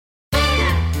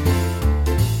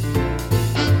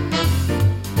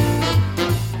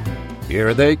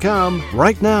Here they come.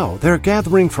 Right now, they're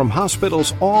gathering from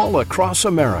hospitals all across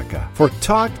America for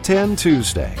Talk 10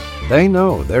 Tuesday. They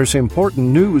know there's important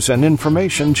news and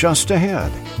information just ahead.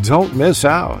 Don't miss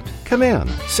out. Come in,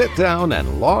 sit down,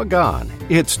 and log on.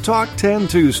 It's Talk 10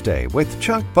 Tuesday with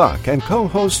Chuck Buck and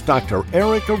co-host Dr.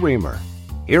 Erica Remer.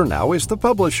 Here now is the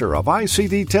publisher of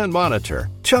ICD-10 Monitor,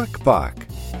 Chuck Buck.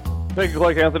 Thank you,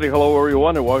 Clark Anthony. Hello,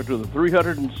 everyone, and welcome to the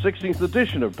 316th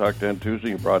edition of Talk 10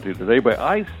 Tuesday, brought to you today by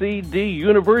ICD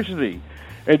University.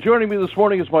 And joining me this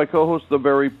morning is my co-host, the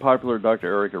very popular Dr.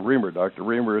 Erica Remer. Dr.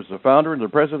 Remer is the founder and the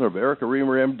president of Erica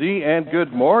Remer, MD, and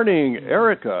good morning,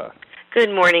 Erica.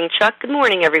 Good morning, Chuck. Good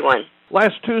morning, everyone.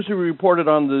 Last Tuesday, we reported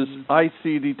on this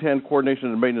ICD-10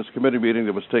 Coordination and Maintenance Committee meeting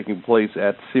that was taking place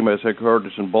at CMS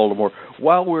headquarters in Baltimore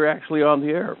while we were actually on the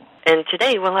air. And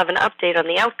today we'll have an update on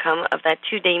the outcome of that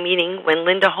two-day meeting when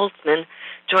Linda Holtzman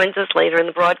joins us later in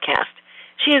the broadcast.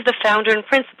 She is the founder and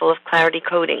principal of Clarity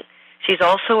Coding. She's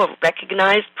also a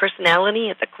recognized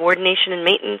personality at the Coordination and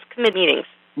Maintenance Committee meetings.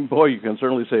 Boy, you can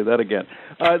certainly say that again.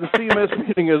 The CMS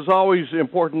meeting is always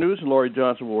important news, and Lori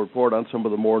Johnson will report on some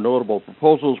of the more notable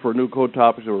proposals for new code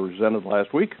topics that were presented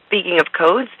last week. Speaking of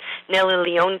codes, Nellie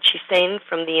Leon-Chisain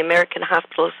from the American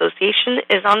Hospital Association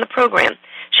is on the program.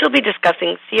 She'll be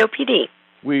discussing COPD.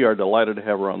 We are delighted to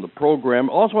have her on the program.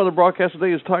 Also on the broadcast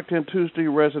today is Talk 10 Tuesday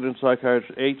resident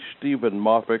psychiatrist H. Stephen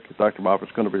Moffitt. Dr.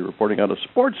 Moffitt's going to be reporting on a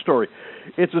sports story.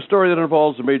 It's a story that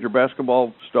involves a major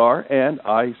basketball star and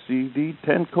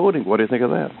ICD-10 coding. What do you think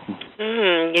of that?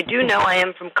 You do know I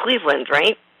am from Cleveland,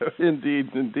 right?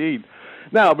 Indeed.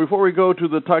 Now, before we go to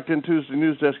the Talk 10 Tuesday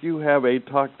news desk, you have a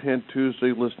Talk 10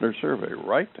 Tuesday listener survey,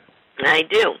 right? I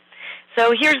do.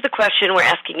 So here's the question we're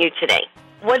asking you today.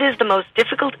 What is the most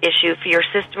difficult issue for your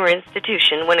system or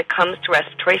institution when it comes to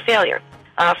respiratory failure?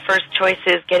 First choice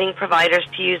is getting providers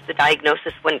to use the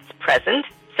diagnosis when it's present.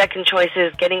 Second choice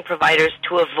is getting providers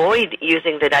to avoid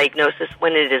using the diagnosis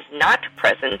when it is not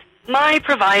present. My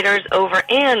providers over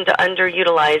and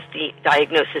underutilize the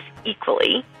diagnosis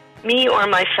equally. Me or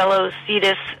my fellow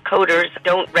CDIS coders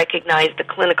don't recognize the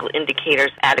clinical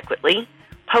indicators adequately.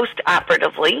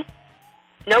 Post-operatively,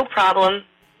 no problem,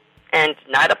 and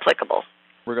not applicable.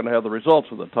 We're going to have the results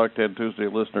of the Talk 10 Tuesday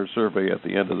listener survey at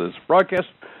the end of this broadcast.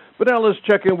 But now let's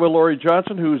check in with Lori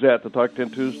Johnson, who's at the Talk 10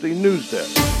 Tuesday news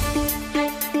desk.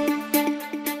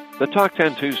 The Talk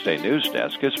 10 Tuesday news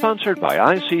desk is sponsored by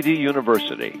ICD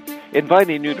University,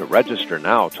 inviting you to register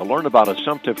now to learn about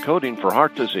assumptive coding for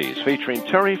heart disease, featuring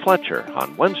Terry Fletcher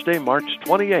on Wednesday, March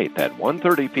 28th at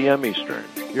 1:30 p.m. Eastern.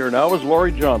 Here now is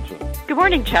Lori Johnson. Good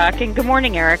morning, Chuck, and good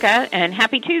morning, Erica, and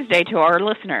happy Tuesday to our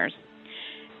listeners.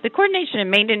 The Coordination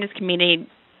and Maintenance Committee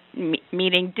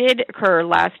meeting did occur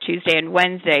last Tuesday and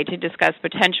Wednesday to discuss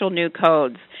potential new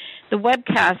codes. The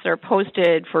webcasts are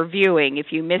posted for viewing if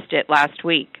you missed it last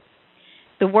week.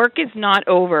 The work is not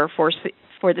over for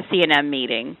the CNM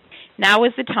meeting. Now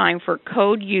is the time for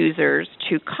code users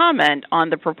to comment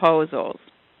on the proposals.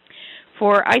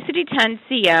 For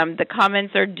ICD-10-CM, the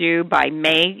comments are due by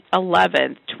May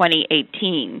 11th,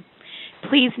 2018.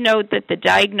 Please note that the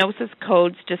diagnosis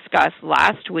codes discussed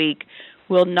last week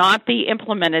will not be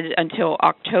implemented until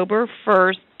October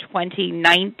 1st,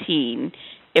 2019,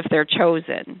 if they're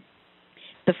chosen.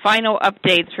 The final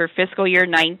updates for fiscal year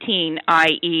 19,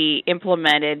 i.e.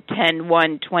 implemented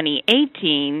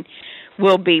 10/1/2018,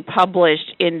 will be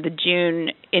published in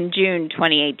June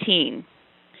 2018.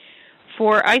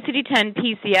 For ICD-10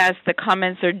 PCS, the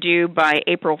comments are due by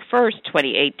April 1st,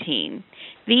 2018.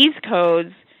 These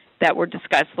codes that were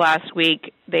discussed last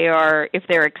week, if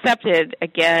they're accepted,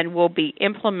 again, will be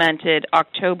implemented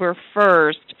October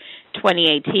 1st,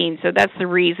 2018. So that's the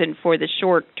reason for the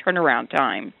short turnaround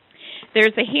time.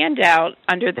 There's a handout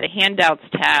under the Handouts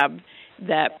tab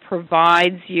that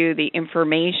provides you the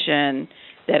information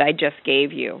that I just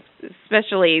gave you,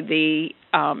 especially the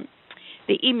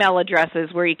email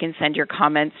addresses where you can send your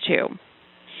comments to.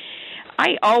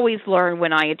 I always learn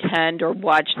when I attend or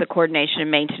watch the Coordination and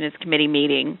Maintenance Committee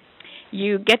meeting.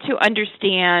 You get to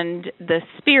understand the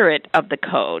spirit of the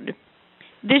code.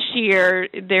 This year,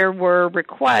 there were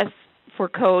requests for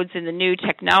codes in the new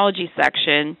technology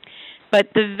section,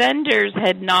 but the vendors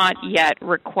had not yet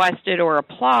requested or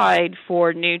applied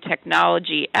for new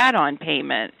technology add-on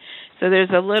payment. So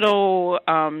there's a little,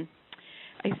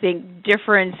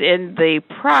 difference in the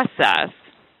process.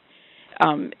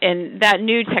 And that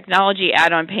new technology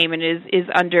add-on payment is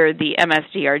under the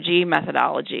MSDRG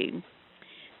methodology.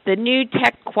 The new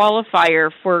tech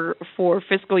qualifier for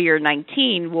fiscal year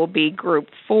 19 will be Group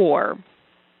 4.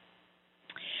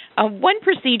 One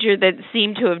procedure that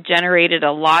seemed to have generated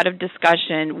a lot of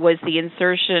discussion was the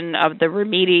insertion of the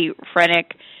Remedy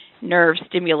Frenic nerve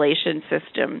stimulation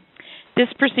system. This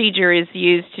procedure is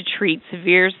used to treat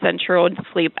severe central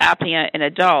sleep apnea in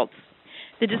adults.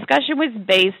 The discussion was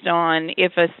based on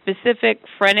if a specific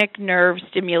phrenic nerve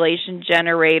stimulation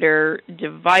generator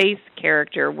device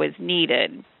character was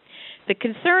needed. The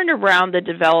concern around the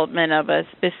development of a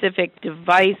specific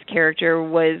device character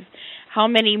was how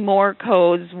many more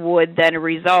codes would then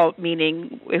result,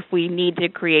 meaning if we need to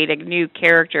create a new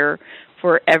character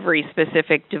for every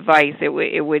specific device, it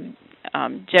would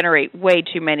generate way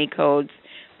too many codes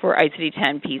for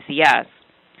ICD-10 PCS.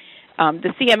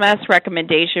 The CMS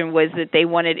recommendation was that they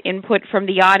wanted input from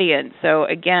the audience. So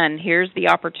again, here's the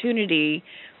opportunity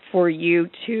for you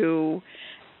to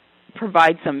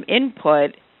provide some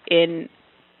input in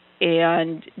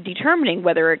and determining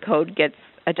whether a code gets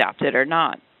adopted or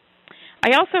not.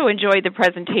 I also enjoyed the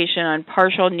presentation on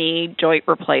partial knee joint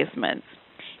replacements.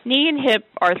 Knee and hip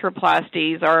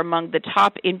arthroplasties are among the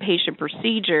top inpatient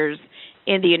procedures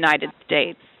in the United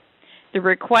States. The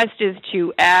request is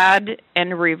to add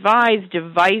and revise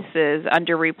devices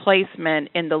under replacement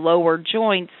in the lower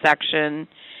joint section,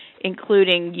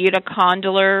 including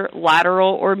unicondylar,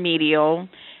 lateral, or medial,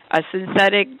 a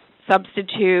synthetic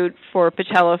substitute for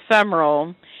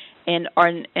patellofemoral, and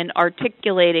an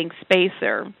articulating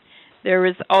spacer. There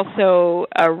is also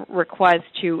a request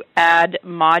to add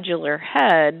modular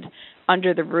head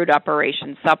under the root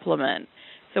operation supplement.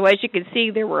 So as you can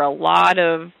see, there were a lot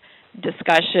of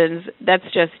discussions. That's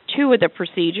just two of the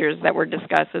procedures that were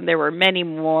discussed, and there were many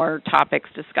more topics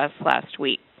discussed last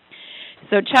week.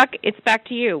 So Chuck, it's back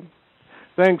to you.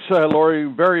 Thanks, Lori,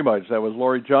 very much. That was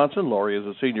Lori Johnson. Lori is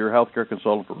a senior healthcare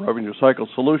consultant for Revenue Cycle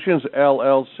Solutions,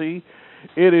 LLC.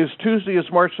 It is Tuesday,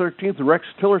 it's March 13th. Rex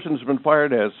Tillerson has been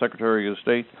fired as Secretary of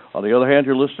State. On the other hand,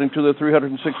 you're listening to the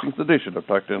 316th edition of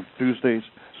Talk 10 Tuesdays.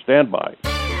 Stand by.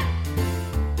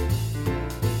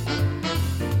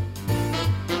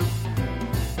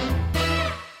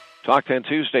 Talk 10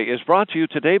 Tuesday is brought to you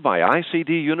today by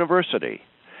ICD University.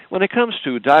 When it comes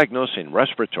to diagnosing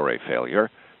respiratory failure,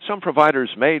 some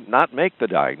providers may not make the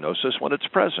diagnosis when it's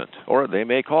present, or they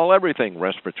may call everything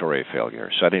respiratory failure,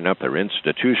 setting up their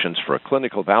institutions for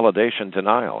clinical validation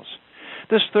denials.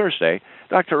 This Thursday,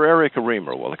 Dr. Erica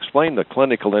Remer will explain the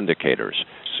clinical indicators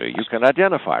so you can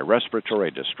identify respiratory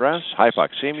distress,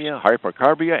 hypoxemia,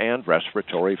 hypercarbia, and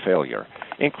respiratory failure,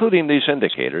 including these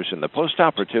indicators in the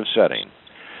postoperative setting.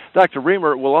 Dr.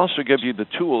 Remer will also give you the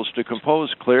tools to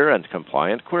compose clear and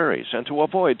compliant queries and to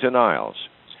avoid denials.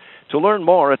 To learn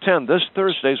more, attend this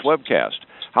Thursday's webcast,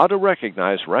 How to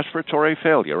Recognize Respiratory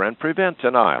Failure and Prevent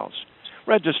Denials.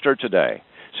 Register today.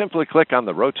 Simply click on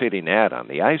the rotating ad on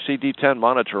the ICD-10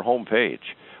 Monitor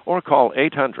homepage or call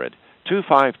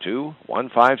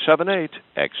 800-252-1578,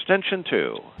 extension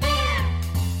 2.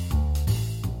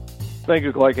 Thank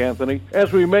you, Clark Anthony.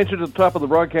 As we mentioned at the top of the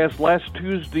broadcast, last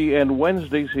Tuesday and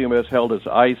Wednesday, CMS held its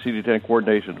ICD-10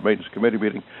 Coordination and Maintenance Committee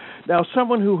meeting. Now,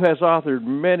 someone who has authored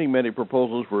many, many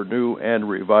proposals for new and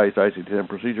revised ICD-10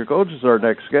 procedure codes is our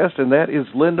next guest, and that is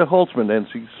Linda Holtzman, and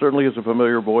she certainly is a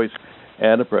familiar voice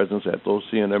and a presence at those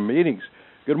CNM meetings.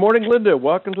 Good morning, Linda.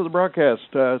 Welcome to the broadcast.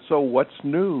 So what's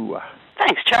new?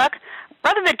 Thanks, Chuck.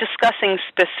 Rather than discussing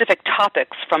specific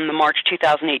topics from the March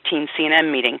 2018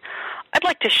 CNM meeting, I'd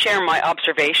like to share my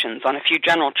observations on a few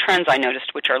general trends I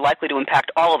noticed which are likely to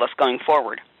impact all of us going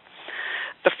forward.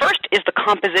 The first is the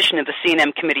composition of the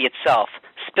CNM committee itself,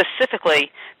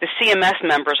 specifically the CMS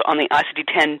members on the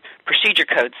ICD-10 procedure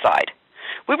code side.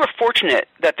 We were fortunate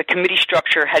that the committee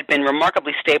structure had been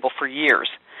remarkably stable for years,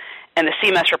 and the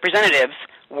CMS representatives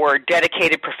were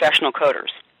dedicated professional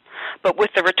coders. But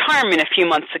with the retirement a few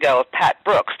months ago of Pat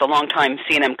Brooks, the longtime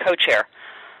CNM co-chair,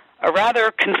 a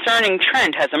rather concerning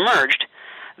trend has emerged.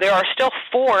 There are still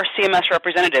 4 CMS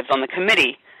representatives on the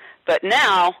committee, but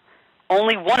now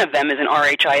only one of them is an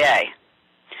RHIA.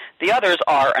 The others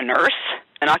are a nurse,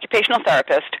 an occupational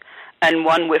therapist, and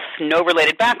one with no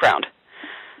related background.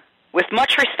 With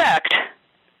much respect,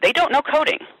 they don't know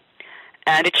coding,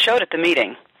 and it showed at the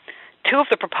meeting. 2 of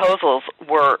the proposals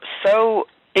were so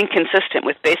inconsistent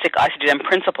with basic ICD-10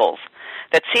 principles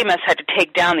that CMS had to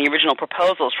take down the original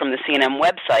proposals from the CNM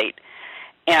website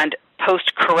and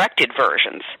post corrected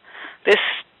versions. This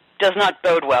does not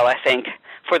bode well, I think,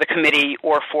 for the committee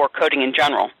or for coding in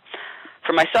general.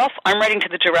 For myself, I'm writing to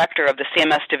the director of the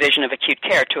CMS Division of Acute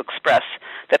Care to express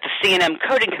that the CNM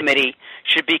Coding Committee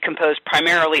should be composed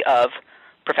primarily of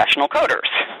professional coders.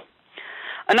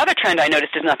 Another trend I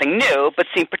noticed is nothing new, but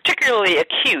seemed particularly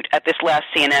acute at this last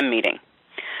CNM meeting.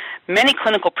 Many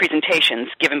clinical presentations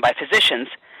given by physicians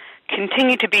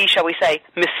continue to be, shall we say,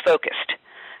 misfocused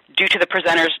due to the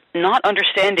presenters not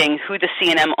understanding who the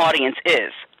CNM audience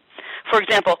is. For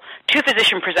example, 2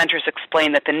 physician presenters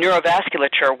explained that the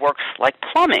neurovasculature works like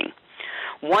plumbing.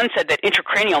 One said that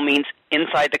intracranial means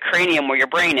inside the cranium where your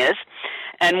brain is,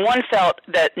 and one felt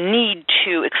that need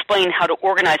to explain how to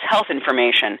organize health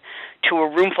information to a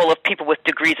room full of people with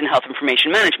degrees in health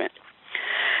information management.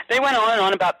 They went on and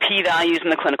on about p-values in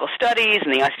the clinical studies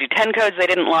and the ICD-10 codes they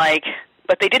didn't like,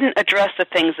 but they didn't address the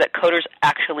things that coders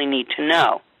actually need to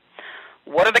know.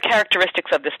 What are the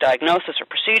characteristics of this diagnosis or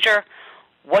procedure?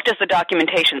 What does the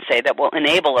documentation say that will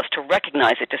enable us to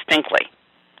recognize it distinctly?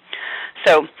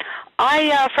 So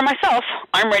for myself,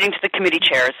 I'm writing to the committee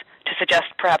chairs to suggest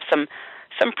perhaps some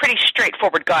pretty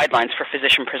straightforward guidelines for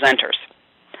physician presenters.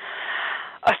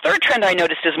 A third trend I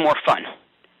noticed is more fun.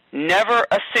 Never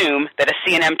assume that a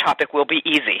C&M topic will be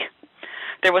easy.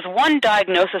 There was one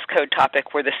diagnosis code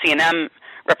topic where the C&M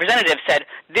representative said,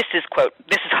 this is, quote,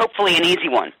 this is hopefully an easy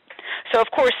one. So, of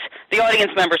course, the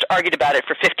audience members argued about it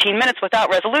for 15 minutes without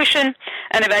resolution,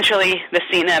 and eventually the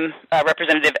C&M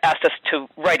representative asked us to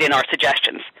write in our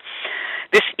suggestions.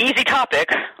 This easy topic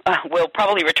will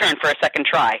probably return for a second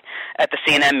try at the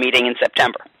C&M meeting in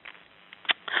September.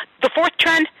 The fourth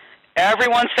trend,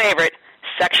 everyone's favorite,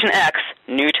 Section X,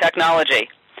 new technology.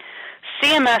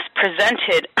 CMS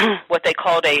presented what they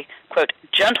called a, quote,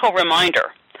 gentle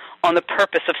reminder on the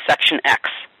purpose of Section X,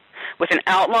 with an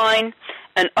outline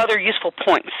and other useful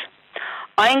points.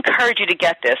 I encourage you to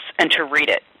get this and to read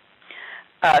it.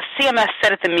 CMS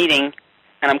said at the meeting,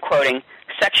 and I'm quoting,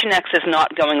 Section X is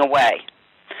not going away.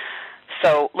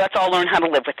 So let's all learn how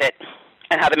to live with it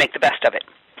and how to make the best of it.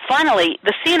 Finally,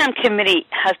 the C&M committee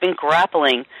has been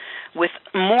grappling with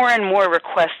more and more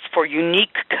requests for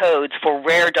unique codes for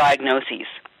rare diagnoses.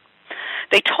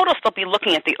 They told us they'll be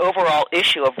looking at the overall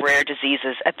issue of rare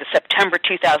diseases at the September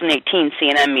 2018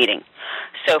 C&M meeting.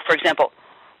 So, for example,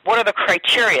 what are the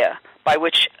criteria by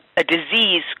which a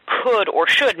disease could or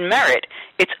should merit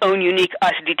its own unique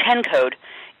ICD-10 code,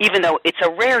 even though it's a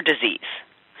rare disease?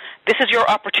 This is your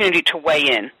opportunity to weigh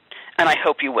in, and I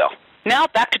hope you will. Now,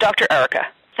 back to Dr. Erica.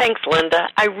 Thanks, Linda.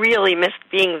 I really missed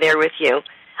being there with you.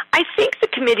 I think the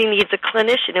committee needs a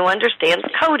clinician who understands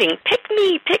coding. Pick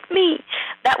me, pick me.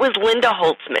 That was Linda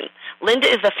Holtzman. Linda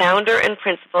is the founder and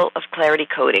principal of Clarity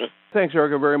Coding. Thanks,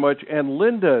 Erica, very much. And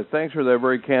Linda, thanks for that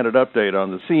very candid update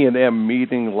on the C&M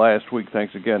meeting last week.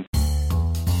 Thanks again.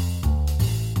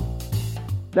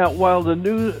 Now, while the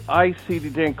new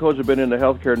ICD-10 codes have been in the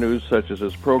healthcare news, such as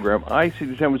this program,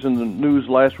 ICD-10 was in the news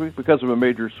last week because of a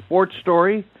major sports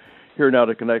story. Here now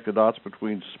to connect the dots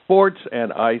between sports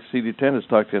and ICD-10 is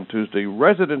Talk 10 Tuesday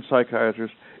resident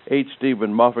psychiatrist H.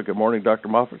 Stephen Moffat. Good morning, Dr.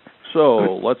 Moffat.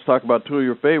 So let's talk about two of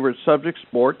your favorite subjects,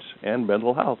 sports and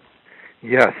mental health.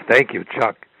 Yes, thank you,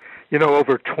 Chuck. You know,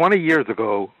 over 20 years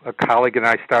ago, a colleague and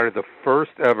I started the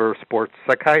first ever sports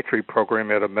psychiatry program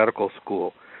at a medical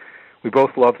school. We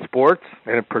both loved sports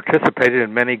and had participated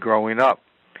in many growing up.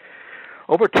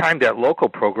 Over time, that local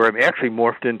program actually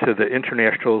morphed into the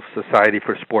International Society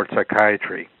for Sports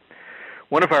Psychiatry.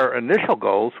 One of our initial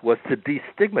goals was to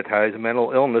destigmatize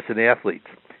mental illness in athletes,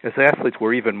 as athletes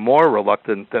were even more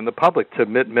reluctant than the public to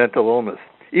admit mental illness,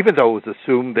 even though it was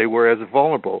assumed they were as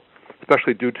vulnerable,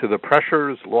 especially due to the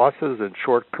pressures, losses, and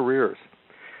short careers.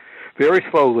 Very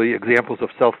slowly, examples of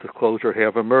self-disclosure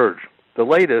have emerged. The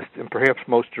latest, and perhaps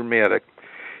most dramatic,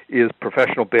 is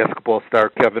professional basketball star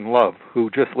Kevin Love, who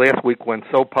just last week went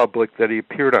so public that he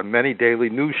appeared on many daily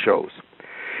news shows.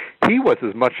 He was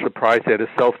as much surprised at his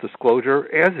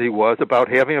self-disclosure as he was about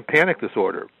having a panic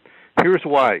disorder. Here's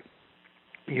why.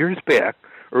 Years back,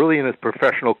 early in his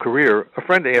professional career, a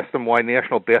friend asked him why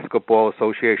National Basketball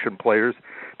Association players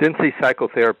didn't see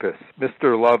psychotherapists.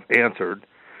 Mr. Love answered,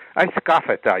 "I scoff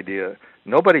at the idea.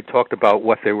 Nobody talked about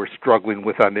what they were struggling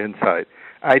with on the inside.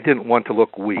 I didn't want to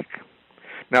look weak."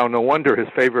 Now, no wonder his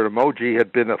favorite emoji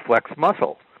had been a flexed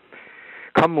muscle.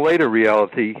 Come later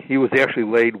reality, he was actually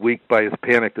laid weak by his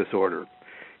panic disorder.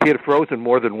 He had frozen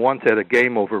more than once at a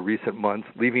game over recent months,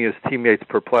 leaving his teammates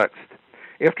perplexed.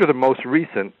 After the most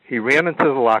recent, he ran into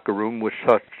the locker room with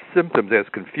such symptoms as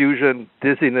confusion,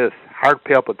 dizziness, heart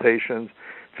palpitations,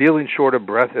 feeling short of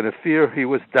breath, and a fear he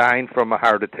was dying from a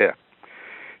heart attack.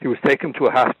 He was taken to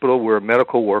a hospital where a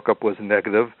medical workup was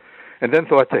negative, and then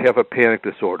thought to have a panic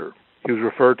disorder. He was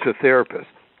referred to a therapist.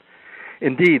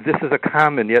 Indeed, this is a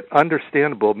common yet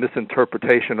understandable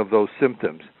misinterpretation of those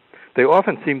symptoms. They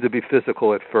often seem to be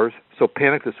physical at first, so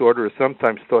panic disorder is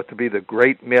sometimes thought to be the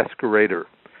great masquerader.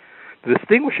 The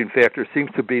distinguishing factor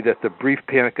seems to be that the brief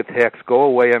panic attacks go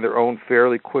away on their own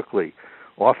fairly quickly,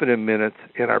 often in minutes,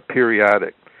 and are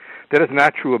periodic. That is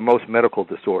not true of most medical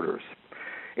disorders.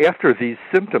 After these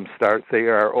symptoms start, they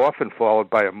are often followed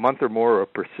by a month or more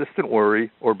of persistent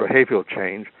worry or behavioral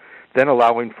change, then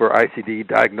allowing for ICD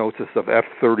diagnosis of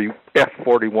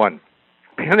F41.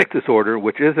 Panic disorder,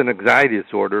 which is an anxiety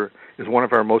disorder, is one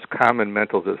of our most common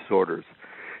mental disorders.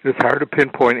 It is hard to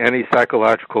pinpoint any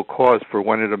psychological cause for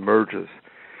when it emerges.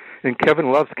 In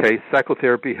Kevin Love's case,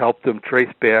 psychotherapy helped him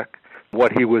trace back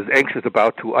what he was anxious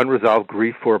about to unresolved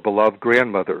grief for a beloved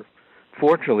grandmother.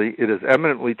 Fortunately, it is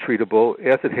eminently treatable,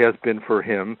 as it has been for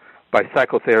him, by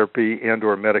psychotherapy and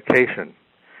or medication.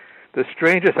 The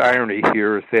strangest irony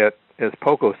here is that, as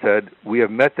Poco said, we have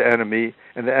met the enemy,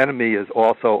 and the enemy is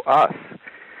also us.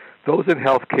 Those in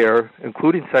healthcare,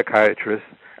 including psychiatrists,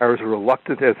 are as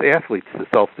reluctant as athletes to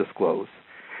self-disclose.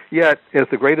 Yet, as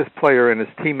the greatest player and his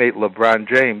teammate LeBron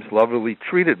James lovingly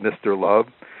treated Mr. Love,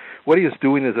 what he is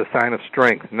doing is a sign of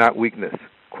strength, not weakness.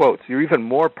 Quotes, "You're even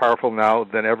more powerful now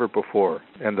than ever before,"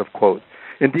 end of quote.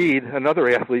 Indeed, another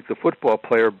athlete, the football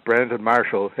player Brandon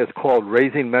Marshall, has called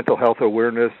raising mental health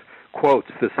awareness,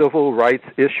 quotes, "the civil rights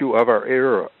issue of our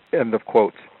era," end of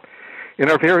quotes. In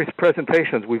our various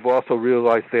presentations, we've also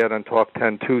realized that on Talk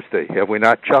 10 Tuesday. Have we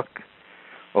not, Chuck?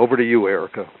 Over to you,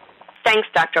 Erica. Thanks,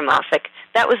 Dr. Moffick.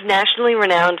 That was nationally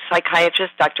renowned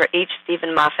psychiatrist Dr. H.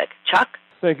 Stephen Moffick. Chuck?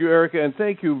 Thank you, Erica, and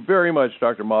thank you very much,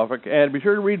 Dr. Moffick. And be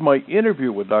sure to read my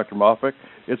interview with Dr. Moffick.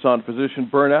 It's on physician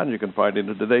burnout, and you can find it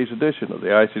in today's edition of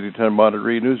the ICD-10 Monitor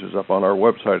E-News. It's up on our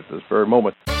website at this very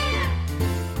moment.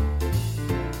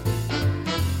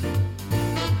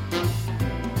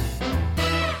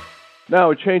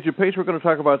 Now, a change of pace. We're going to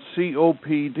talk about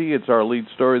COPD. It's our lead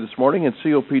story this morning, and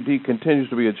COPD continues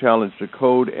to be a challenge to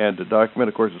code and to document.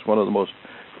 Of course, it's one of the most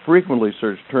frequently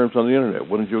searched terms on the Internet.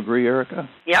 Wouldn't you agree, Erica?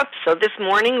 Yep. So this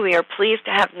morning, we are pleased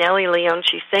to have Nellie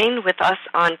Leon-Chisane with us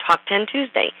on Talk 10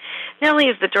 Tuesday. Nellie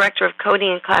is the Director of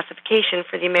Coding and Classification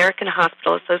for the American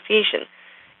Hospital Association.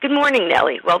 Good morning,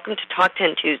 Nellie. Welcome to Talk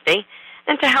 10 Tuesday.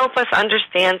 And to help us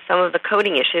understand some of the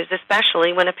coding issues,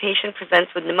 especially when a patient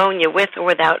presents with pneumonia with or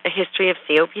without a history of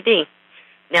COPD.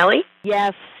 Nellie?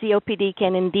 Yes, COPD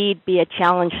can indeed be a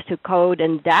challenge to code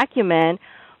and document,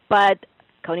 but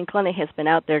Coding Clinic has been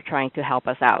out there trying to help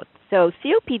us out. So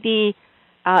COPD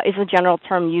is a general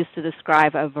term used to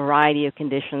describe a variety of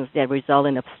conditions that result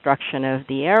in obstruction of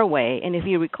the airway. And if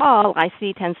you recall,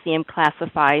 ICD-10-CM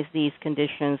classifies these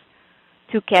conditions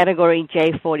to Category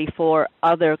J44,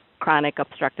 other chronic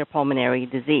obstructive pulmonary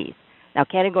disease. Now,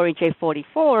 Category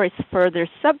J44 is further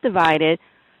subdivided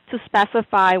to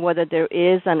specify whether there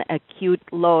is an acute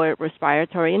lower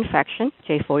respiratory infection,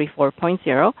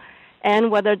 J44.0, and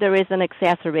whether there is an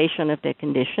exacerbation of the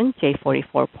condition,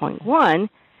 J44.1,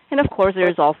 and of course there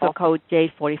is also code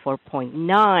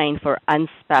J44.9 for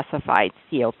unspecified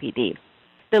COPD.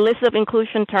 The list of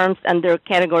inclusion terms under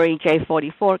Category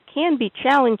J44 can be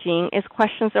challenging as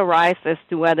questions arise as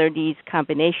to whether these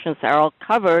combinations are all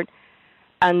covered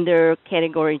under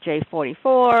Category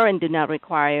J44 and do not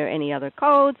require any other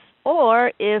codes,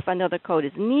 or if another code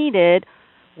is needed,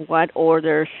 what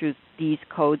order should these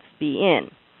codes be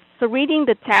in? So reading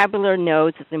the tabular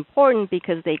notes is important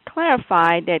because they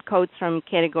clarify that codes from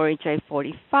Category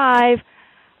J45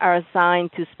 are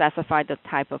assigned to specify the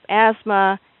type of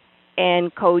asthma,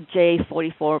 and code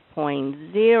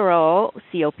J44.0,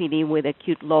 COPD with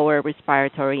acute lower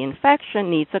respiratory infection,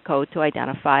 needs a code to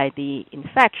identify the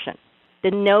infection.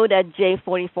 The note at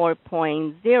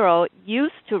J44.0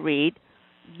 used to read,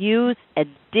 use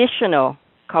additional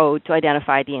code to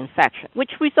identify the infection,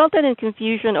 which resulted in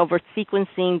confusion over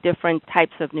sequencing different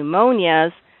types of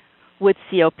pneumonias with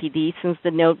COPD, since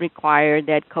the note required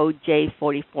that code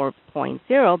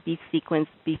J44.0 be sequenced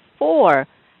before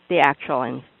the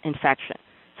actual infection.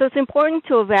 So it's important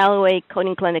to evaluate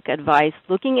Coding Clinic advice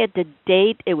looking at the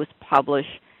date it was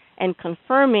published and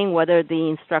confirming whether the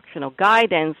instructional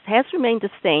guidance has remained the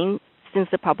same since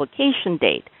the publication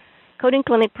date. Coding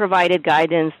Clinic provided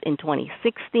guidance in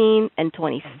 2016 and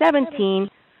 2017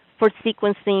 for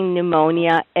sequencing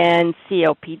pneumonia and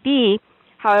COPD.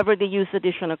 However, the use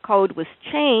additional code was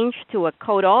changed to a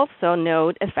code also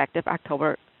note effective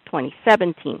October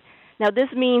 2017. Now,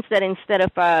 this means that instead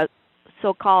of a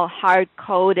so-called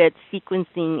hard-coded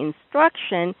sequencing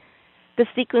instruction, the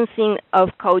sequencing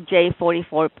of code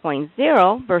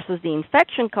J44.0 versus the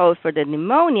infection code for the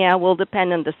pneumonia will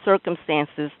depend on the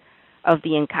circumstances of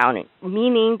the encounter,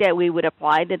 meaning that we would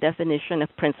apply the definition of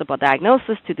principal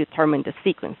diagnosis to determine the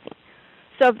sequencing.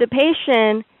 So if the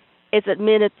patient is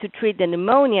admitted to treat the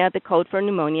pneumonia, the code for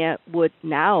pneumonia would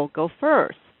now go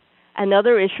first.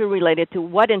 Another issue related to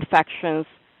what infections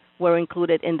were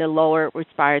included in the lower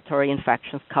respiratory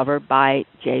infections covered by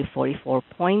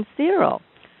J44.0.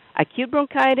 Acute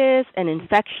bronchitis and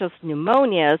infectious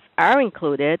pneumonias are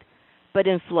included, but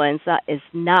influenza is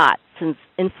not, since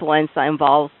influenza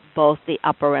involves both the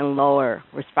upper and lower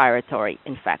respiratory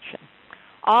infection.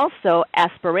 Also,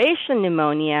 aspiration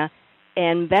pneumonia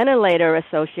and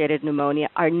ventilator-associated pneumonia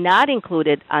are not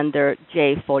included under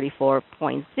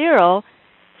J44.0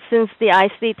 since the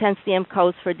ICD-10-CM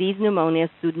codes for these pneumonias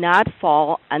do not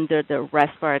fall under the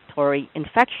respiratory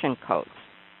infection codes.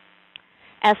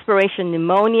 Aspiration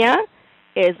pneumonia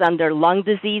is under lung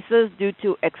diseases due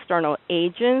to external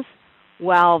agents,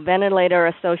 while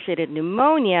ventilator-associated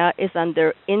pneumonia is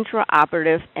under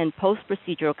intraoperative and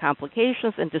post-procedural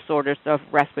complications and disorders of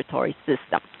respiratory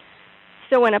system.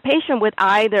 So when a patient with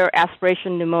either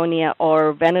aspiration pneumonia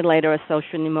or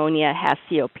ventilator-associated pneumonia has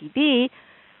COPD,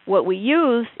 what we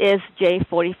use is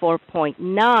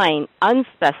J44.9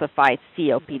 unspecified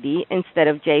COPD instead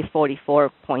of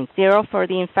J44.0 for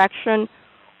the infection,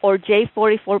 or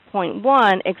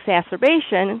J44.1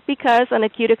 exacerbation, because an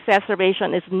acute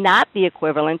exacerbation is not the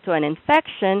equivalent to an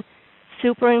infection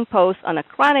superimposed on a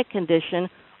chronic condition,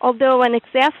 although an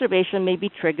exacerbation may be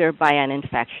triggered by an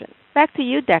infection. Back to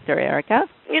you, Dr. Erica.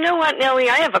 You know what, Nellie,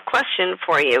 I have a question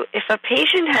for you. If a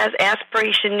patient has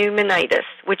aspiration pneumonitis,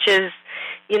 which is,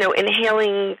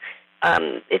 inhaling,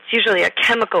 it's usually a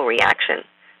chemical reaction,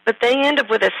 but they end up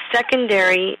with a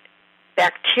secondary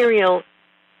bacterial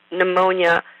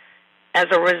pneumonia as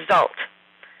a result,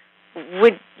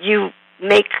 would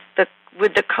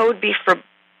the code be for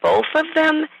both of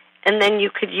them, and then you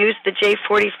could use the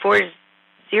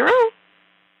J44.0?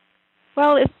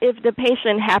 Well, if the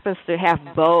patient happens to have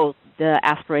both the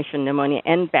aspiration pneumonia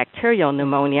and bacterial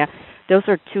pneumonia, those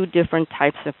are two different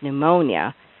types of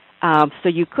pneumonia. So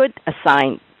you could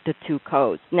assign the two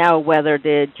codes. Now, whether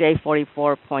the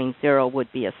J44.0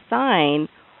 would be assigned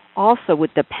also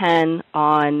would depend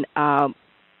on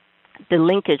the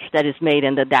linkage that is made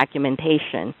in the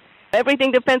documentation.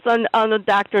 Everything depends on the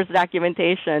doctor's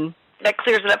documentation. That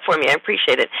clears it up for me. I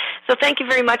appreciate it. So thank you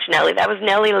very much, Nellie. That was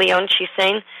Nellie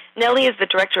Leon-Chisane. Nellie is the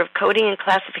Director of Coding and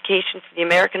Classification for the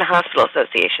American Hospital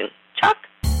Association. Chuck?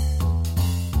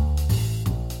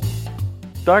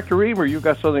 Dr. Reamer, you've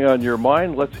got something on your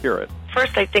mind. Let's hear it.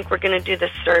 First, I think we're going to do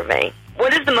the survey.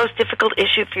 What is the most difficult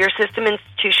issue for your system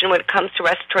institution when it comes to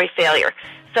respiratory failure?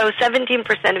 So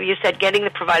 17% of you said getting the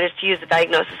providers to use the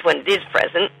diagnosis when it is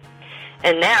present.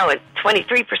 And now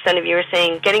 23% of you are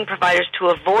saying getting providers to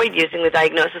avoid using the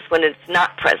diagnosis when it's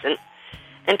not present.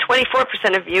 And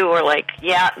 24% of you are like,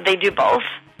 yeah, they do both.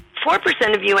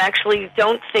 4% of you actually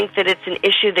don't think that it's an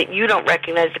issue that you don't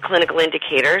recognize the clinical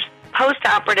indicators.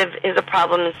 Post-operative is a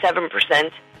problem in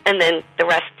 7%, and then the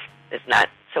rest is not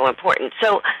so important.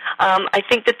 So I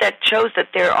think that shows that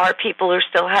there are people who are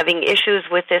still having issues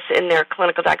with this in their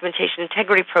clinical documentation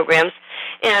integrity programs.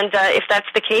 And if that's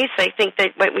the case, I think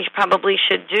that what we probably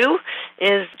should do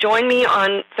is join me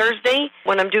on Thursday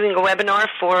when I'm doing a webinar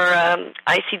for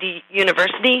ICD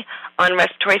University on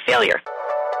respiratory failure.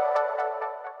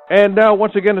 And now,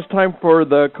 once again, it's time for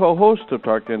the co-host of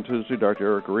Talk 10 Tuesday, Dr.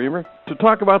 Erica Reamer, to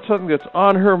talk about something that's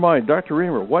on her mind. Dr.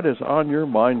 Reamer, what is on your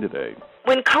mind today?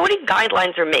 When coding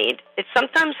guidelines are made, it's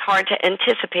sometimes hard to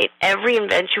anticipate every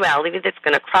eventuality that's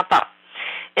going to crop up.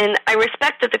 And I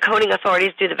respect that the coding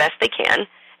authorities do the best they can,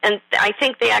 and I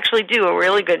think they actually do a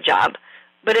really good job.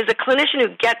 But as a clinician who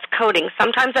gets coding,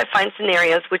 sometimes I find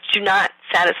scenarios which do not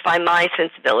satisfy my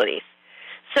sensibilities.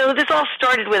 So this all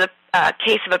started with a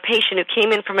case of a patient who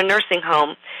came in from a nursing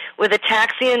home with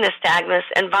ataxia, nystagmus,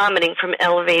 and vomiting from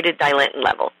elevated dilantin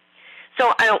level.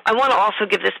 So I want to also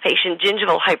give this patient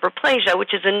gingival hyperplasia,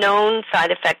 which is a known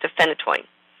side effect of phenytoin.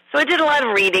 So I did a lot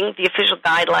of reading, the official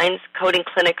guidelines, coding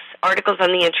clinics, articles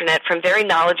on the Internet from very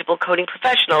knowledgeable coding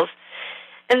professionals,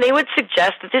 and they would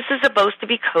suggest that this is supposed to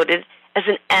be coded as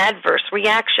an adverse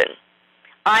reaction.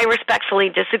 I respectfully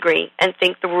disagree and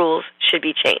think the rules should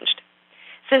be changed.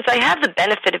 Since I have the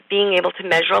benefit of being able to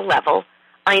measure a level,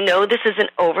 I know this is an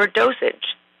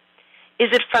overdosage. Is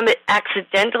it from an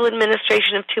accidental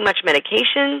administration of too much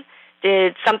medication?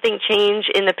 Did something change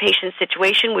in the patient's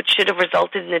situation which should have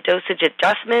resulted in a dosage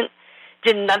adjustment?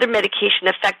 Did another medication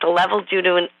affect the level due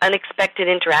to an unexpected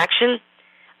interaction?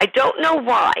 I don't know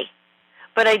why,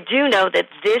 but I do know that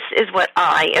this is what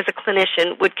I, as a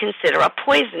clinician, would consider a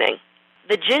poisoning.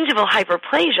 The gingival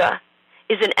hyperplasia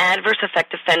is an adverse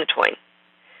effect of phenytoin,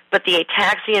 but the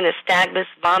ataxia, nystagmus,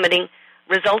 vomiting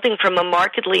resulting from a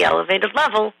markedly elevated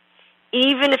level,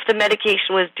 even if the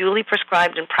medication was duly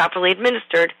prescribed and properly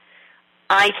administered,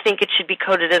 I think it should be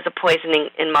coded as a poisoning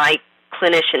in my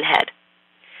clinician head.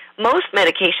 Most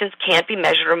medications can't be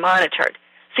measured or monitored,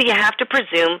 so you have to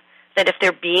presume that if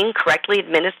they're being correctly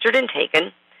administered and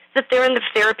taken, that they're in the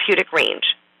therapeutic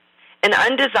range. An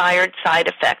undesired side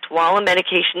effect while a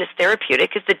medication is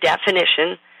therapeutic is the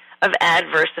definition of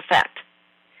adverse effect.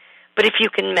 But if you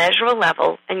can measure a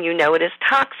level and you know it is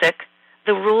toxic,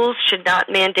 the rules should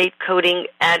not mandate coding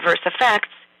adverse effects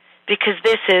because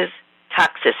this is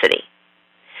toxicity.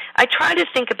 I try to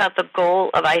think about the goal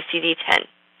of ICD-10.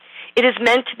 It is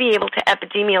meant to be able to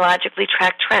epidemiologically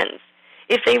track trends.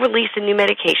 If they release a new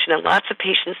medication and lots of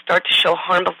patients start to show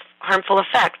harmful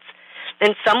effects,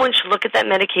 then someone should look at that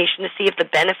medication to see if the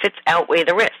benefits outweigh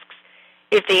the risks.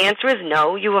 If the answer is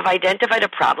no, you have identified a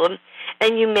problem,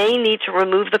 and you may need to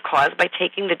remove the cause by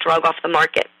taking the drug off the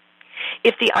market.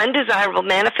 If the undesirable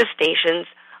manifestations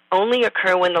only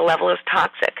occur when the level is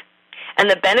toxic, and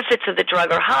the benefits of the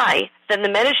drug are high, then the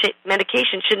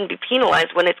medication shouldn't be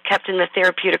penalized when it's kept in the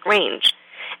therapeutic range.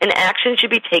 And action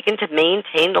should be taken to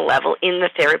maintain the level in the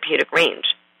therapeutic range.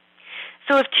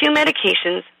 So if two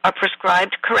medications are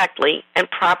prescribed correctly and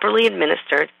properly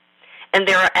administered, and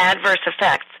there are adverse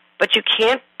effects, but you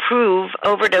can't prove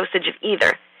overdosage of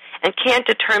either, and can't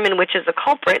determine which is the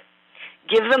culprit,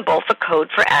 give them both a code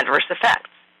for adverse effects.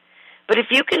 But if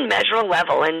you can measure a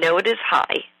level and know it is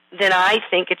high, then I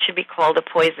think it should be called a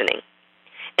poisoning.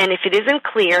 And if it isn't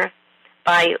clear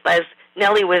by, as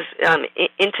Nellie was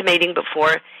intimating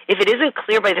before, if it isn't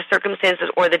clear by the circumstances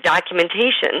or the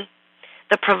documentation,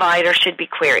 the provider should be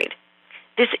queried.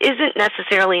 This isn't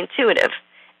necessarily intuitive,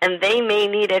 and they may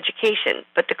need education,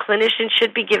 but the clinician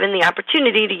should be given the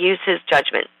opportunity to use his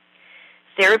judgment.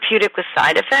 Therapeutic with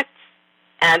side effects,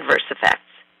 adverse effects.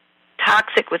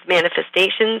 Toxic with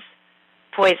manifestations,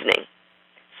 poisoning.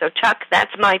 So, Chuck,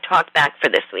 that's my talk back for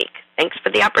this week. Thanks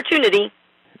for the opportunity.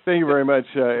 Thank you very much,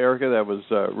 Erica. That was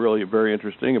really very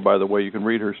interesting. And by the way, you can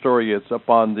read her story. It's up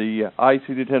on the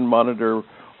ICD-10 Monitor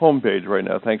homepage right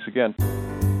now. Thanks again.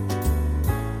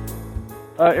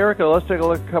 Erica, let's take a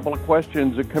look at a couple of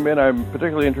questions that come in. I'm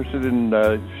particularly interested in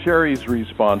Sherry's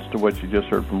response to what you just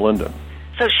heard from Linda.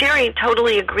 So Sherry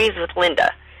totally agrees with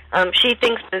Linda. She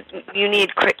thinks that you need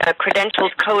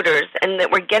credentialed coders and that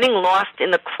we're getting lost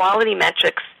in the quality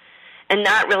metrics and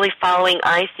not really following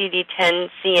ICD-10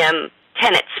 CM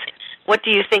tenets. What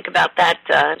do you think about that,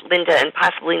 Linda, and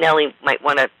possibly Nellie might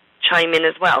want to chime in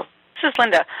as well? This is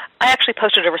Linda. I actually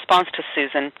posted a response to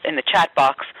Susan in the chat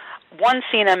box. One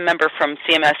CNM member from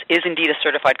CMS is indeed a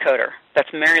certified coder. That's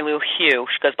Mary Lou Hugh.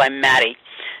 She goes by Maddie.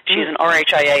 She's an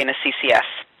RHIA and a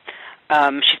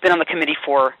CCS. She's been on the committee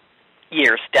for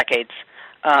years, decades,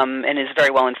 and is very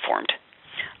well informed.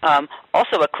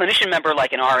 Also, a clinician member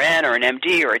like an RN or an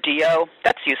MD or a DO,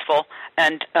 that's useful.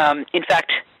 And, in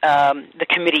fact, the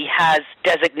committee has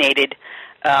designated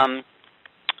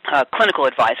clinical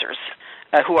advisors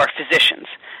who are physicians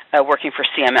working for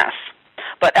CMS.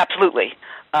 But absolutely,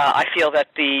 I feel that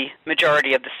the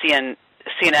majority of the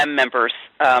CNM members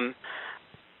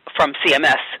from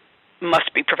CMS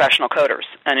must be professional coders.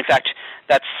 And, in fact,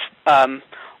 that's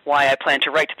why I plan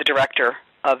to write to the director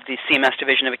of the CMS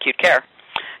Division of Acute Care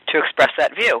to express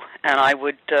that view. And I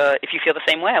would, if you feel the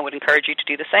same way, I would encourage you to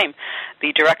do the same.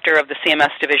 The director of the CMS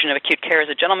Division of Acute Care is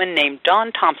a gentleman named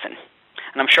Don Thompson,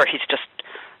 and I'm sure he's just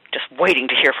waiting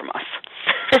to hear from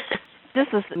us. This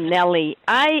is Nellie.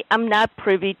 I am not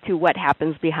privy to what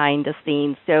happens behind the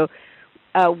scenes. So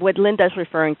what Linda's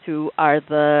referring to are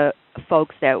the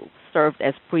folks that served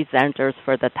as presenters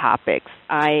for the topics.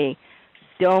 I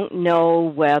don't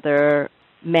know whether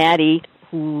Maddie,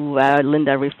 who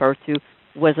Linda referred to,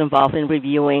 was involved in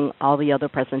reviewing all the other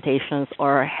presentations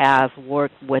or has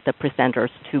worked with the presenters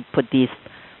to put these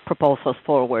proposals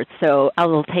forward. So I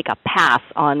will take a pass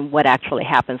on what actually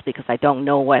happens because I don't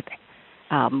know what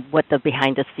the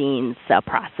behind-the-scenes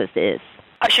process is.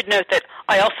 I should note that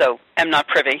I also am not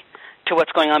privy to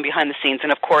what's going on behind the scenes,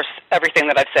 and of course, everything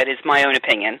that I've said is my own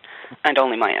opinion and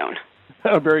only my own.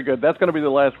 Oh, very good. That's going to be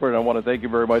the last word. I want to thank you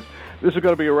very much. This is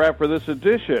going to be a wrap for this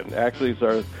edition. Actually, it's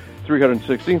our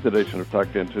 316th edition of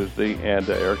Talk 10 Tuesday, and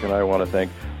Eric and I want to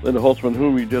thank Linda Holtzman,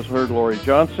 whom you just heard, Lori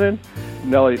Johnson,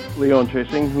 Nellie Leon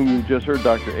Chasing, whom you just heard,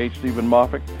 Dr. H. Stephen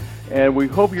Moffitt, and we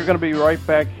hope you're going to be right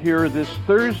back here this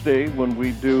Thursday when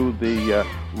we do the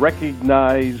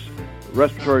Recognize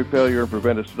Respiratory Failure and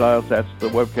Preventive Denials. That's the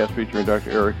webcast featuring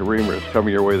Dr. Erica Remer. It's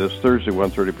coming your way this Thursday,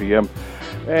 1:30 p.m.,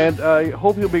 and I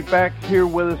hope you'll be back here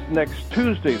with us next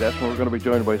Tuesday. That's when we're going to be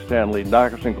joined by Stanley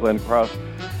Knockerson, Glenn Cross,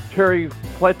 Terry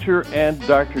Fletcher, and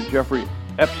Dr. Jeffrey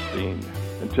Epstein.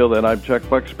 Until then, I'm Chuck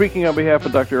Buck, speaking on behalf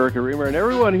of Dr. Erica Remer and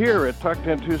everyone here at Talk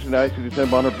 10 Tuesday and ICD-10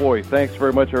 Monitor. Boy, thanks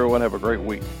very much, everyone. Have a great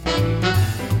week.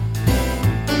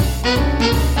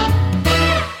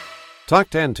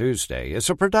 Talk 10 Tuesday is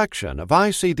a production of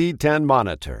ICD-10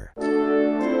 Monitor.